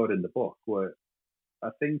somewhere in the book where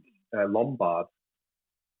I think Lombard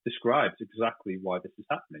describes exactly why this is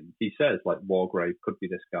happening. He says, like, Wargrave could be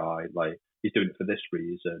this guy, like, he's doing it for this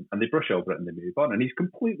reason, and they brush over it and they move on. And he's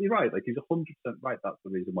completely right. Like, he's 100% right. That's the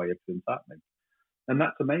reason why everything's happening. And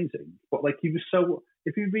that's amazing. But, like,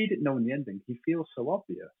 if you read it knowing the ending, he feels so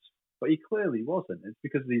obvious. But he clearly wasn't. It's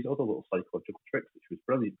because of these other little psychological tricks, which was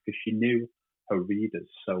brilliant, because she knew her readers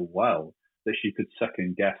so well that she could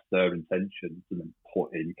second guess their intentions and then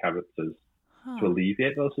put in characters to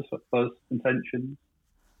alleviate those intentions.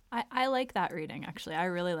 I like that reading, actually. I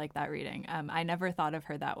really like that reading. I never thought of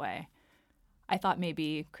her that way. I thought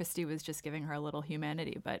maybe Christie was just giving her a little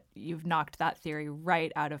humanity, but you've knocked that theory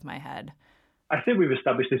right out of my head. I think we've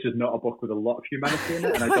established this is not a book with a lot of humanity in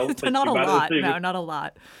it, and I don't think not a lot. No, not a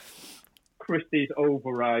lot. Christie's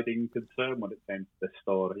overriding concern when it came to this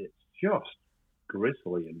story. It's just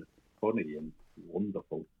grisly and funny and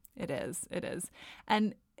wonderful. It is.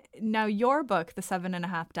 And now your book, The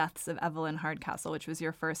 7.5 Deaths of Evelyn Hardcastle, which was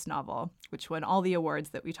your first novel, which won all the awards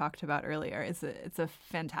that we talked about earlier, it's a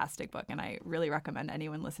fantastic book, and I really recommend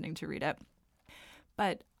anyone listening to read it.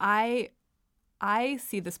 But I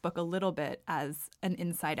see this book a little bit as an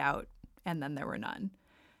Inside Out, And Then There Were None,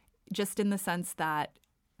 just in the sense that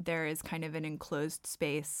there is kind of an enclosed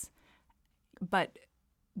space. But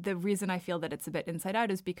the reason I feel that it's a bit Inside Out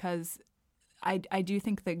is because I do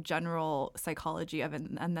think the general psychology of it,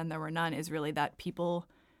 and then there were none, is really that people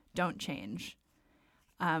don't change.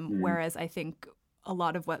 Whereas I think a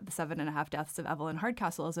lot of what the 7.5 Deaths of Evelyn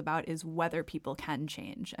Hardcastle is about is whether people can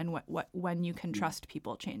change and when you can trust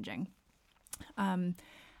people changing.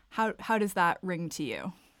 How does that ring to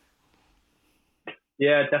you?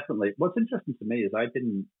 Yeah, definitely. What's interesting to me is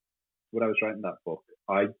when I was writing that book,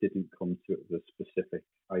 I didn't come to it with a specific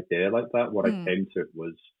idea like that. What I came to it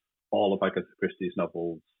was all of Agatha Christie's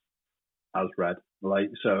novels as read,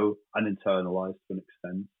 and internalized to an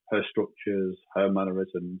extent. Her structures, her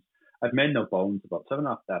mannerisms. I've made no bones about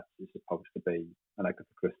 7.5 Deaths is supposed to be an Agatha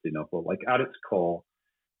Christie novel. Like, at its core,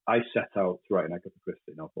 I set out to write an Agatha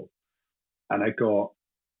Christie novel. And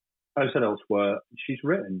I've said elsewhere, she's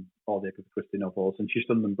written all the Agatha Christie novels and she's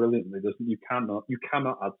done them brilliantly. You cannot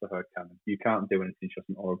add to her canon. You can't do anything she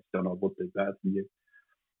hasn't already done or would do better than you.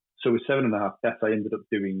 So with 7.5 Deaths, I ended up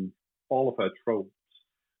doing all of her tropes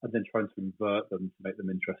and then trying to invert them to make them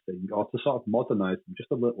interesting or to sort of modernize them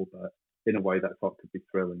just a little bit in a way that I thought could be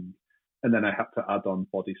thrilling. And then I had to add on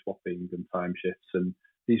body swapping and time shifts and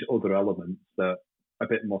these other elements that are a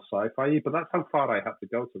bit more sci-fi. But that's how far I had to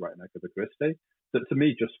go to write an Agatha Christie. That to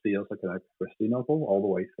me just feels like an Agatha Christie novel all the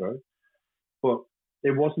way through. But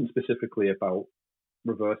it wasn't specifically about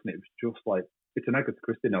reversing it. It was just like, it's an Agatha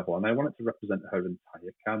Christie novel, and I want it to represent her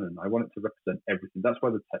entire canon. I want it to represent everything. That's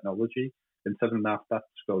why the technology in 7.5 Deaths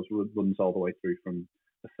runs all the way through from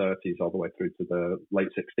the 30s all the way through to the late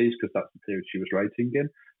 60s, because that's the period she was writing in.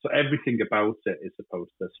 So everything about it is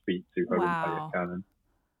supposed to speak to her entire canon.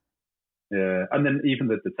 Yeah, and then even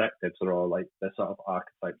the detectives are all like, they're sort of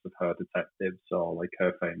archetypes of her detectives or like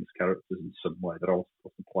her famous characters in some way. They're all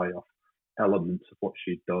supposed to play off elements of what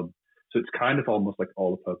she'd done. So it's kind of almost like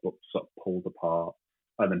all of her books sort of pulled apart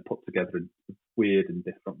and then put together in weird and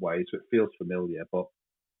different ways. So it feels familiar, but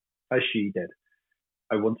as she did,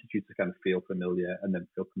 I wanted you to kind of feel familiar and then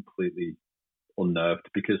feel completely unnerved,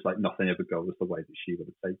 because like nothing ever goes the way that she would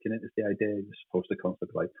have taken it. Is the idea. You're supposed to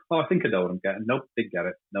constantly like, oh, I think I know what I'm getting. Nope, didn't get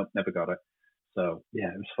it. Nope, never got it. So yeah,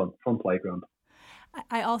 it was fun playground.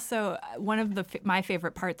 I also, one of my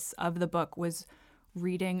favorite parts of the book was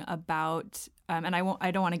reading about, and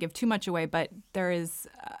I don't want to give too much away, but there is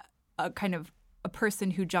a kind of a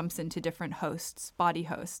person who jumps into different hosts, body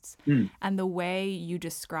hosts, and the way you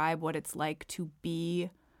describe what it's like to be,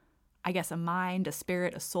 I guess, a mind, a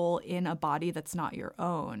spirit, a soul in a body that's not your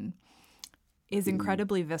own is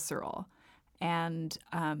incredibly visceral and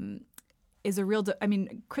is a real,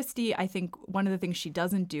 Christie, I think one of the things she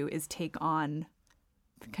doesn't do is take on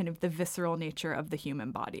kind of the visceral nature of the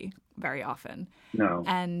human body very often. No.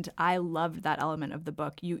 And I loved that element of the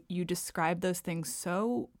book. You describe those things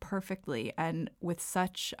so perfectly and with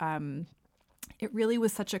such, it really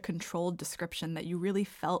was such a controlled description that you really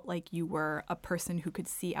felt like you were a person who could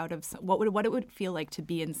see out of what it would feel like to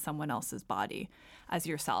be in someone else's body as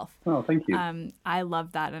yourself. Oh, thank you. I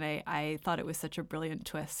loved that, and I thought it was such a brilliant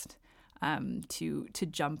twist to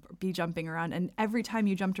be jumping around, and every time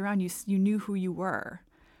you jumped around, you knew who you were,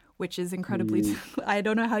 which is incredibly. I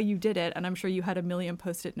don't know how you did it, and I'm sure you had a million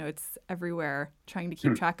Post-it notes everywhere trying to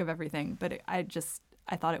keep track of everything. But I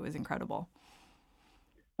thought it was incredible.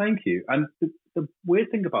 Thank you. And the weird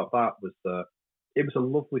thing about that was that it was a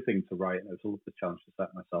lovely thing to write, and it was a lovely challenge to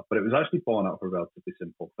set myself. But it was actually born out of a relatively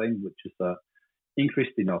simple thing, which is that in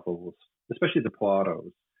Christie novels, especially the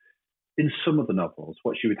Poirots, in some of the novels,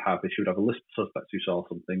 what she would have is she would have a list of suspects who saw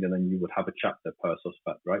something, and then you would have a chapter per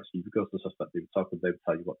suspect, right? So you would go to the suspect, they would talk, and they would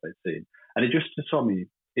tell you what they'd seen. And it struck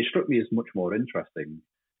me as much more interesting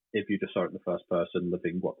if you just saw it in the first person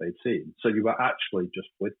living what they'd seen. So you were actually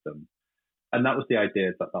just with them. And that was the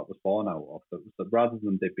idea that was born out of. That was that rather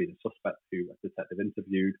than there being a suspect who a detective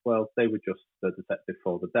interviewed, well, they were just the detective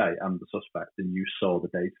for the day and the suspect, and you saw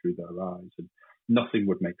the day through their eyes, and nothing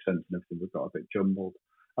would make sense and everything would got a bit jumbled.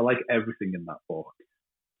 I like everything in that book.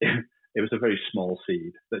 It was a very small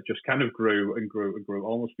seed that just kind of grew and grew and grew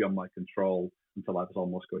almost beyond my control until I was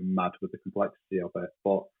almost going mad with the complexity of it.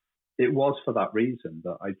 But it was for that reason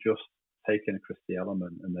that I just taken a Christie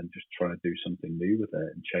element and then just trying to do something new with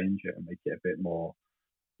it and change it and make it a bit more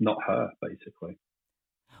not her, basically.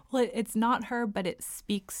 Well, it's not her, but it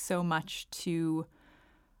speaks so much to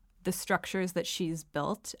the structures that she's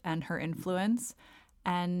built and her influence.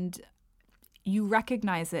 And you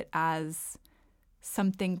recognize it as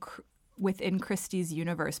something within Christie's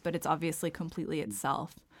universe, but it's obviously completely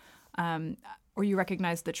itself. Or you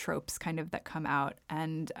recognize the tropes kind of that come out.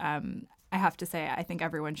 And I have to say, I think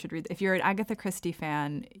everyone should read. If you're an Agatha Christie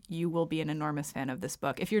fan, you will be an enormous fan of this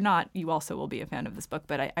book. If you're not, you also will be a fan of this book.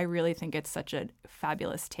 But I really think it's such a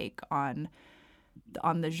fabulous take on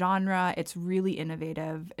on the genre. It's really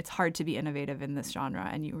innovative. It's hard to be innovative in this genre,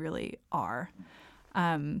 and you really are.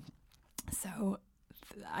 So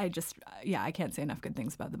I can't say enough good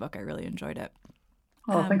things about the book. I really enjoyed it.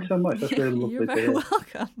 Oh, thanks so much. That's really lovely You're to very hear.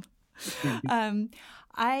 welcome.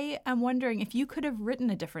 I am wondering if you could have written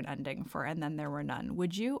a different ending for And Then There Were None,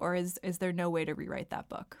 would you? Or is there no way to rewrite that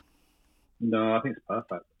book? No, I think it's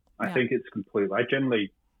perfect. I think it's completely...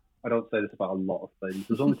 I don't say this about a lot of things.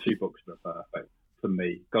 There's only 2 books that are perfect for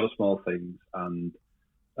me. God of Small Things and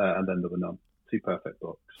Then There Were None. 2 perfect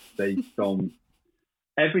books. They don't...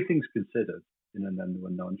 Everything's considered in And Then There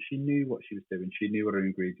Were None. She knew what she was doing. She knew what her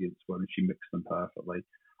ingredients were, and she mixed them perfectly.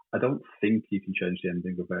 I don't think you can change the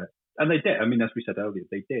ending of it. And they did. I mean, as we said earlier,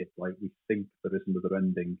 they did. Like, we think there is another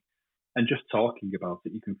ending. And just talking about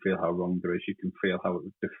it, you can feel how wrong there is. You can feel how it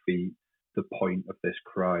would defeat the point of this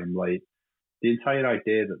crime. Like, the entire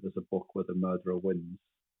idea that there's a book where the murderer wins,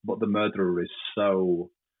 but the murderer is so,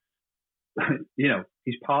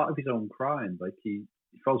 he's part of his own crime. Like, he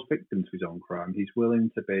falls victim to his own crime. He's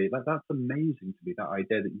willing to be, like, that's amazing to me, that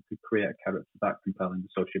idea that you could create a character that compelling,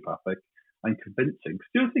 sociopathic, and convincing.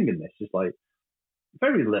 Because the other thing in this is, like,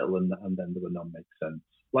 very little and then there were none makes sense.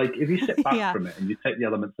 Like, if you sit back from it and you take the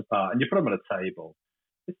elements apart and you put them on a table,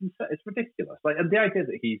 it's ridiculous. Like, and the idea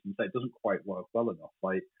that he's insane doesn't quite work well enough.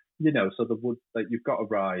 Like, so you've got a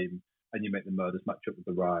rhyme and you make the murders match up with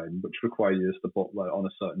the rhyme, which requires the butler on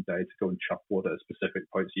a certain day to go and chop wood at a specific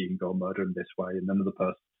point so you can go murder him this way, and then another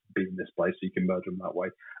person be in this place so you can murder him that way.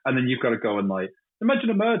 And then you've got to go and, like, imagine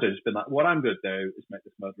a murder has been like, what I'm going to do is make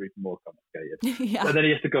this murder even more complicated. And then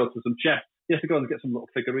he has to go to some chef. He has to go and get some little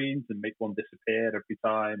figurines and make one disappear every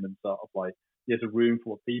time, and sort of like he has a room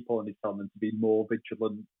full of people and he's telling them to be more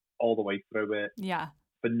vigilant all the way through it. Yeah.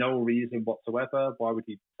 For no reason whatsoever. Why would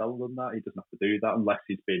he tell them that? He doesn't have to do that unless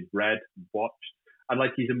he's been read and watched. And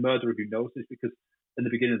like, he's a murderer who knows this, because in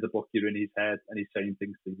the beginning of the book you're in his head and he's saying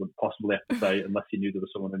things that he wouldn't possibly have to say unless he knew there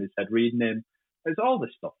was someone in his head reading him. There's all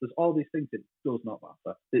this stuff. There's all these things. It does not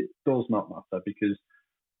matter. It does not matter, because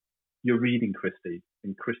you're reading Christy,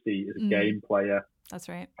 and Christy is a game player. That's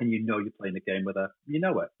right. And you're playing a game with her. You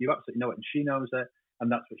know it. You absolutely know it, and she knows it.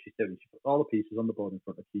 And that's what she's doing. She puts all the pieces on the board in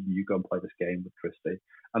front of you, and you go and play this game with Christy.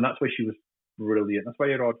 And that's why she was brilliant. That's why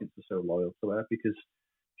your audience was so loyal to her, because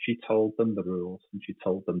she told them the rules and she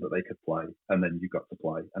told them that they could play, and then you got to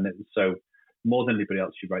play. And it was so, more than anybody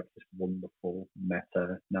else, she writes this wonderful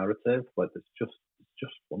meta narrative. Like, it's just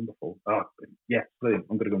wonderful. Oh, yeah, brilliant.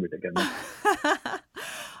 I'm going to go and read it again now.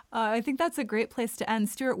 I think that's a great place to end.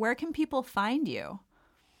 Stuart, where can people find you?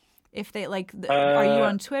 If they are you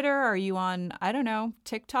on Twitter? Are you on, I don't know,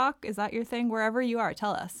 TikTok? Is that your thing? Wherever you are,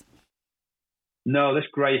 tell us. No, this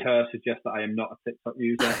grey hair suggests that I am not a TikTok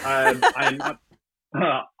user. I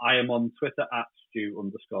am on Twitter at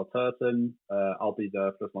Stu_Turton. I'll be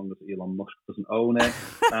there for as long as Elon Musk doesn't own it.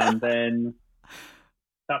 And then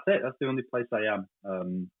that's it. That's the only place I am.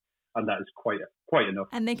 And that is quite enough.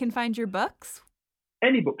 And they can find your books?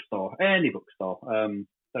 Any bookstore.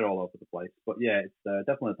 They're all over the place. But yeah, it's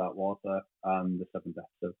definitely That Water and The 7 Deaths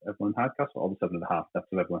of Evelyn Hardcastle, or The 7.5 Deaths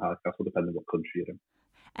of Evelyn Hardcastle, depending on what country you're in.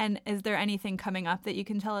 And is there anything coming up that you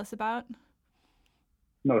can tell us about?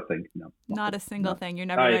 Not a thing, no. Not a single thing. You're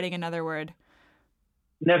never writing another word.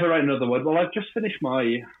 Never write another word. Well, I've just finished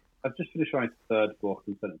my 3rd book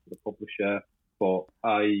and sent it to the publisher. But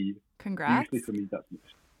Congrats. Usually for me that's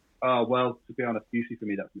well, to be honest, usually for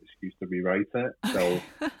me that's an excuse to rewrite it. So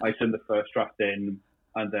I send the first draft in,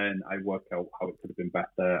 and then I work out how it could have been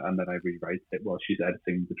better, and then I rewrite it while she's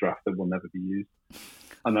editing the draft that will never be used.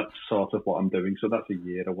 And that's sort of what I'm doing. So that's a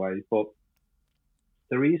year away. But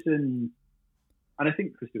the reason, and I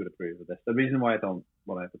think Christy would approve of this, the reason why I don't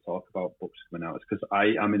want to ever talk about books coming out is because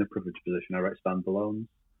I am in a privileged position. I write standalones.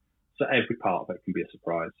 So every part of it can be a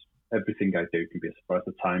surprise. Everything I do can be a surprise.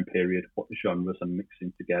 The time period, what genres I'm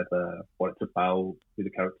mixing together, what it's about, who the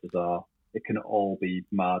characters are. It can all be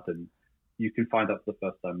mad, and you can find out for the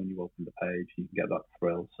first time when you open the page. You can get that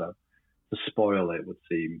thrill. So to spoil it would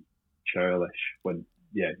seem churlish when,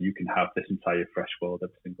 you can have this entire fresh world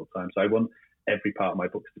every single time. So I want every part of my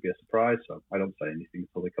books to be a surprise. So I don't say anything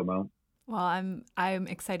until they come out. Well, I'm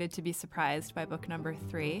excited to be surprised by book number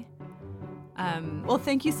 3. Well,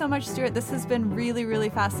 thank you so much, Stuart. This has been really, really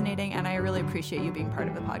fascinating, and I really appreciate you being part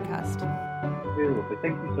of the podcast. Really lovely.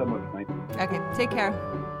 Thank you so much, mate. Okay, take care.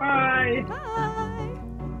 Bye. Bye.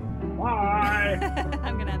 Bye.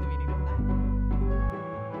 I'm going to end the meeting.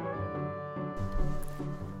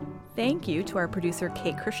 Thank you to our producer,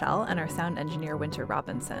 Kate Krischel, and our sound engineer, Winter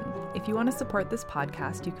Robinson. If you want to support this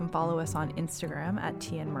podcast, you can follow us on Instagram at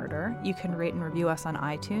 @TNMurder. You can rate and review us on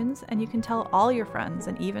iTunes, and you can tell all your friends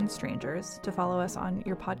and even strangers to follow us on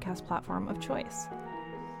your podcast platform of choice.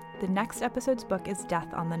 The next episode's book is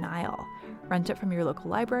Death on the Nile. Rent it from your local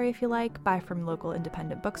library if you like, buy from local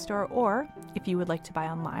independent bookstore, or if you would like to buy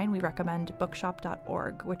online, we recommend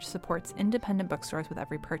bookshop.org, which supports independent bookstores with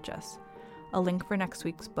every purchase. A link for next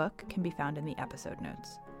week's book can be found in the episode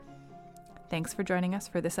notes. Thanks for joining us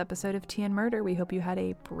for this episode of Tea and Murder. We hope you had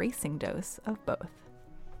a bracing dose of both.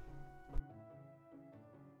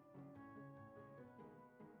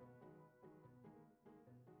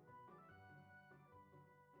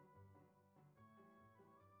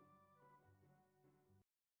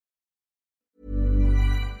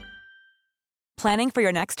 Planning for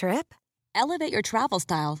your next trip? Elevate your travel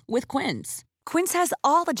style with Quince. Quince has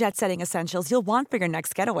all the jet-setting essentials you'll want for your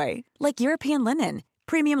next getaway, like European linen,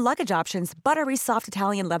 premium luggage options, buttery soft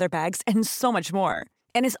Italian leather bags, and so much more.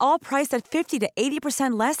 And is all priced at 50 to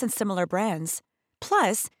 80% less than similar brands.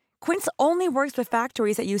 Plus, Quince only works with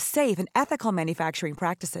factories that use safe and ethical manufacturing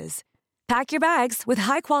practices. Pack your bags with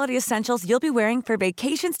high-quality essentials you'll be wearing for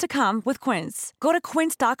vacations to come with Quince. Go to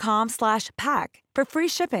quince.com/pack for free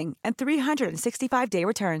shipping and 365-day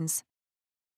returns.